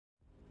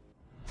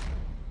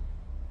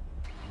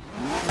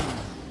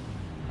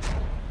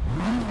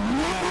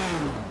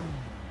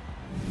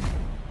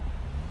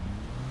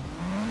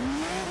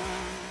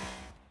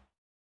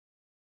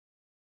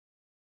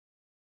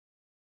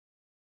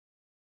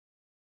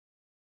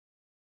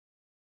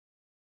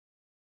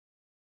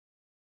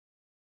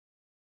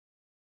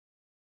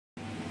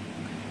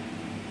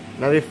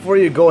Now before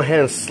you go ahead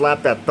and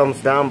slap that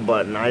thumbs down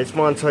button, I just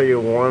want to tell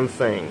you one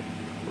thing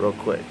real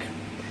quick.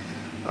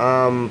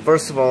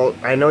 First of all,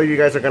 I know you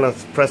guys are going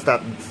to press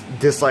that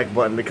dislike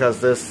button because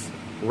this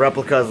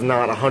replica is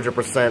not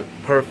 100%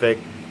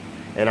 perfect,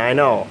 and I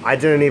know, I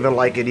didn't even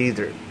like it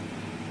either.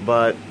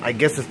 But I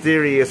guess the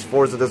theory is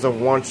Forza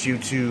doesn't want you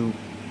to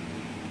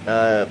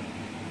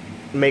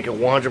make a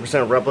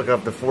 100% replica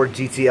of the Ford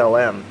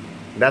GTLM.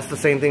 That's the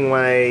same thing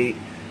when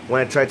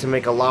I tried to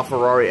make a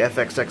LaFerrari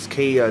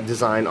FXXK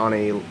design on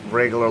a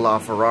regular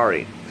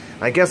LaFerrari.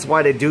 I guess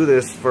why they do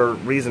this for a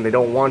reason. They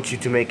don't want you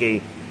to make a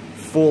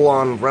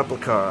full-on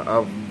replica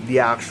of the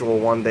actual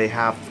one they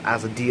have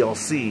as a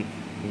DLC,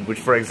 which,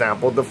 for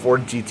example, the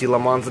Ford GT Le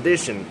Mans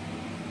edition.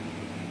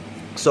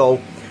 So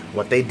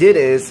what they did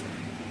is,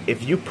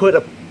 if you put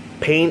a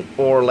paint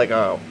or like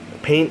a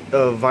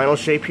vinyl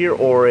shape here,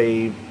 or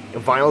a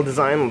vinyl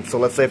design, so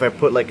let's say if I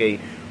put like a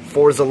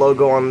Forza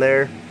logo on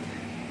there,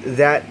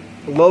 that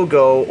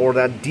logo or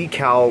that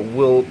decal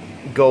will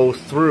go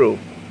through.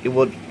 It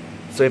will,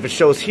 so if it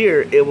shows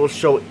here, it will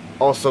show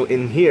also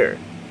in here,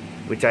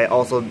 which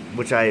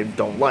I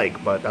don't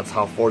like, but that's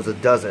how Forza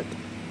does it.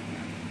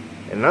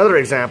 Another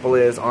example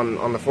is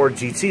on the Ford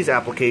GT's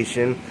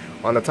application,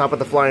 on the top of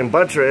the flying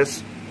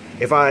buttress,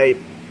 if I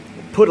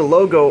put a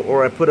logo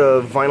or I put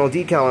a vinyl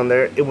decal on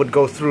there, it would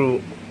go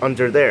through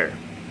under there.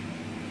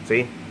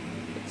 See?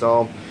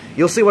 So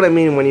you'll see what I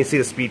mean when you see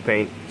the speed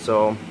paint.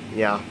 So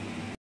yeah.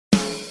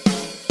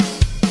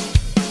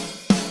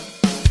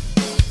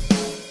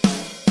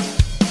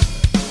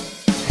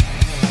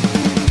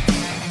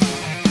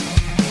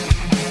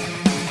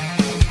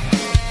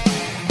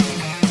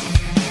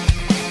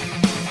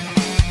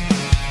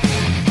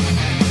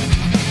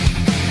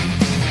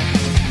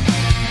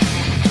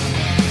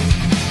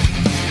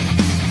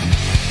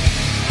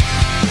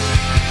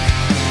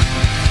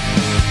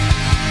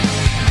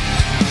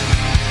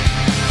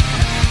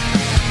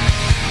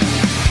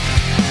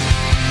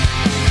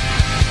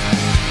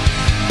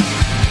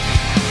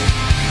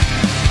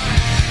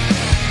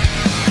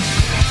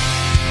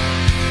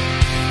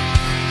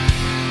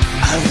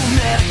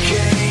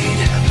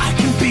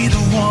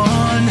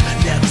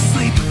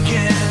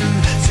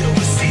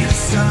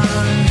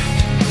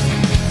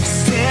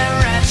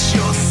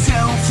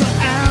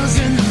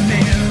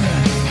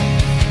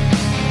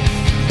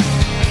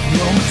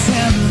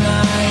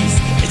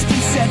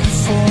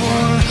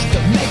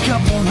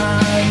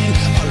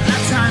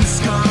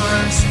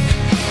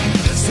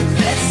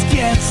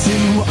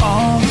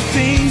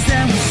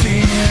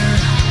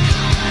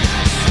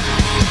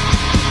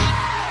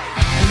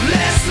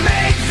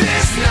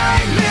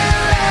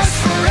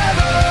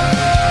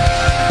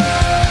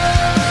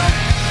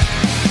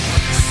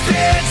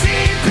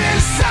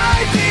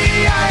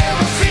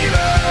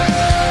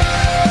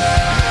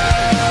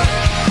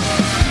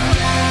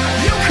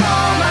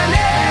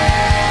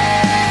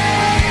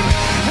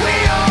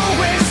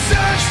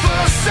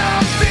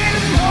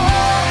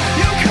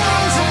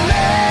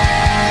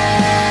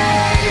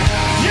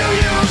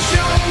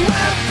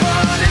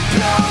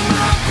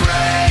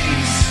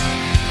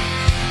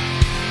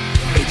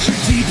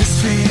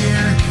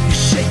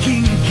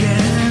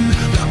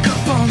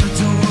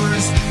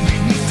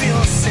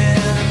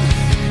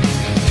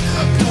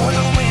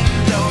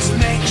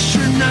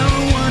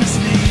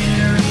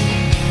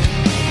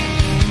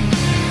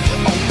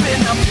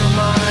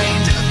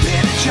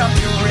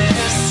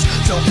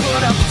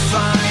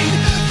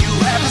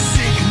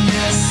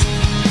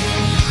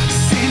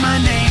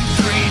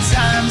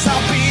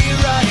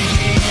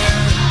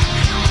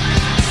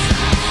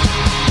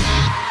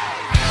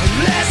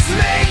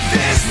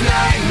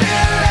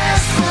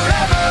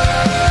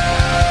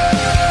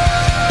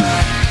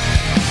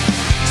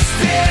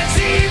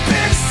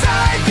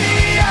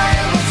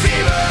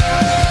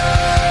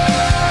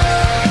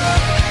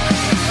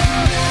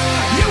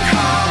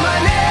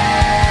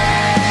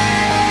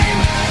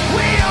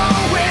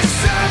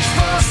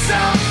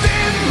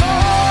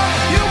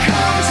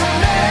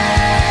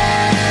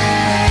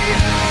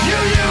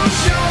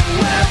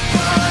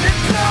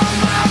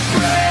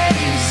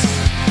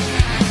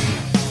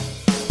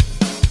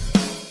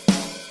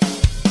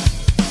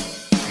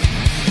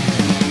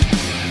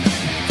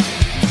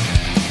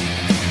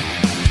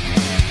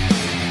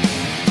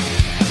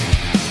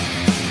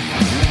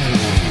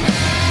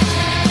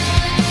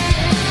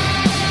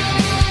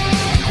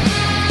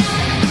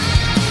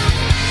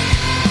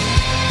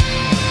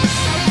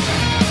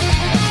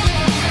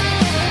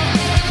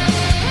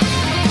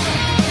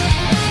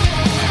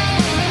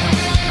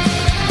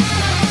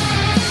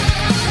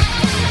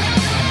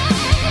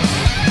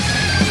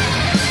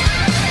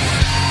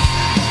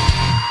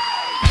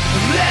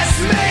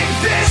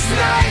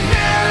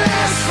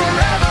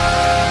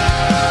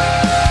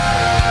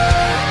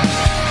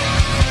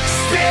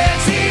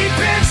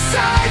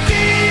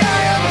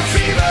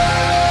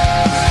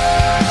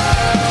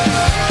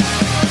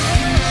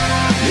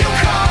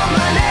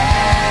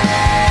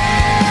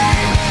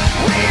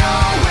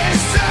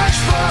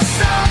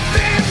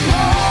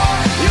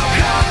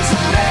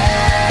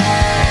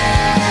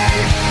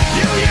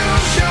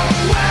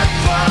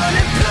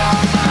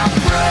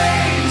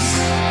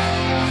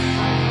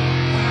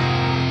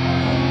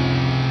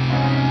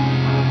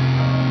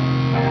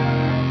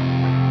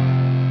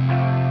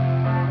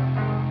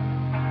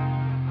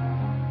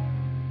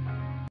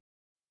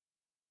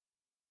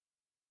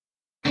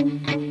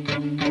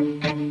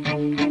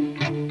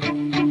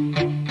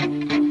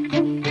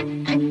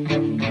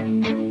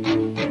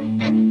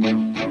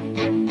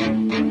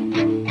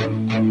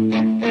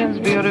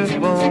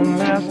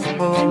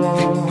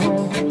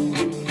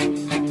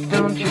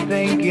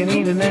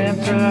 an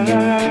answer,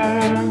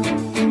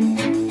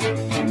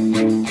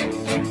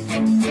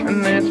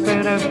 and it's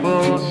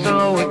pitiful, so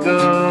it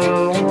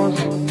goes.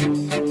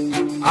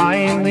 I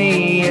am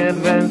the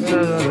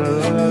adventurer,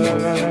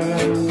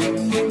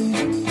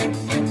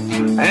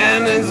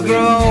 and it's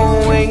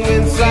growing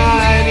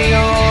inside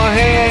your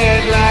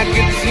head like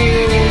a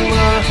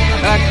tumor,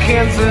 a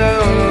cancer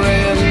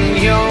in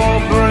your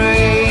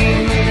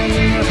brain,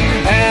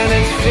 and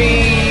it's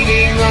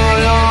feeding on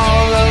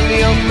all of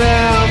your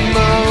memories,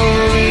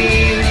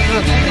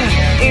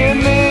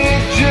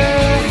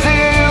 images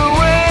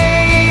erased,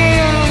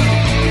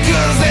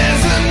 'cause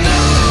there's a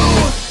new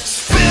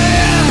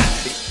sphere,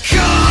 it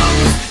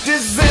comes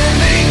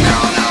descending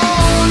on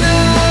us.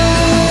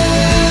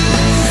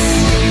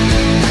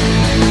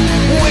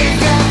 We've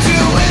got to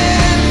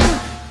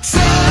interfere,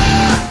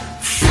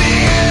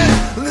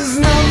 there's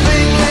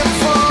nothing left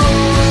for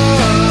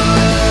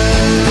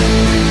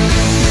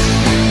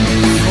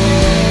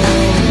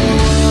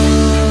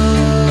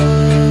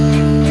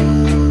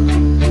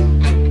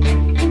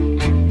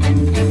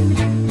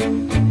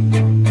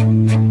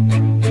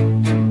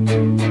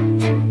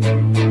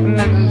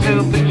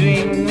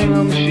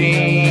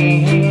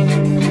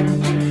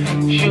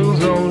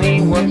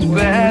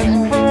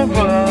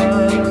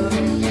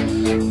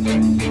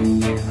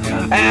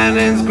and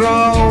it's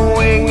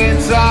growing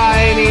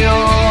inside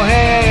your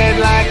head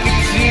like a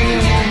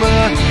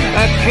tumor,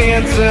 a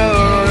cancer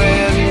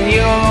in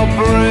your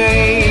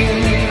brain.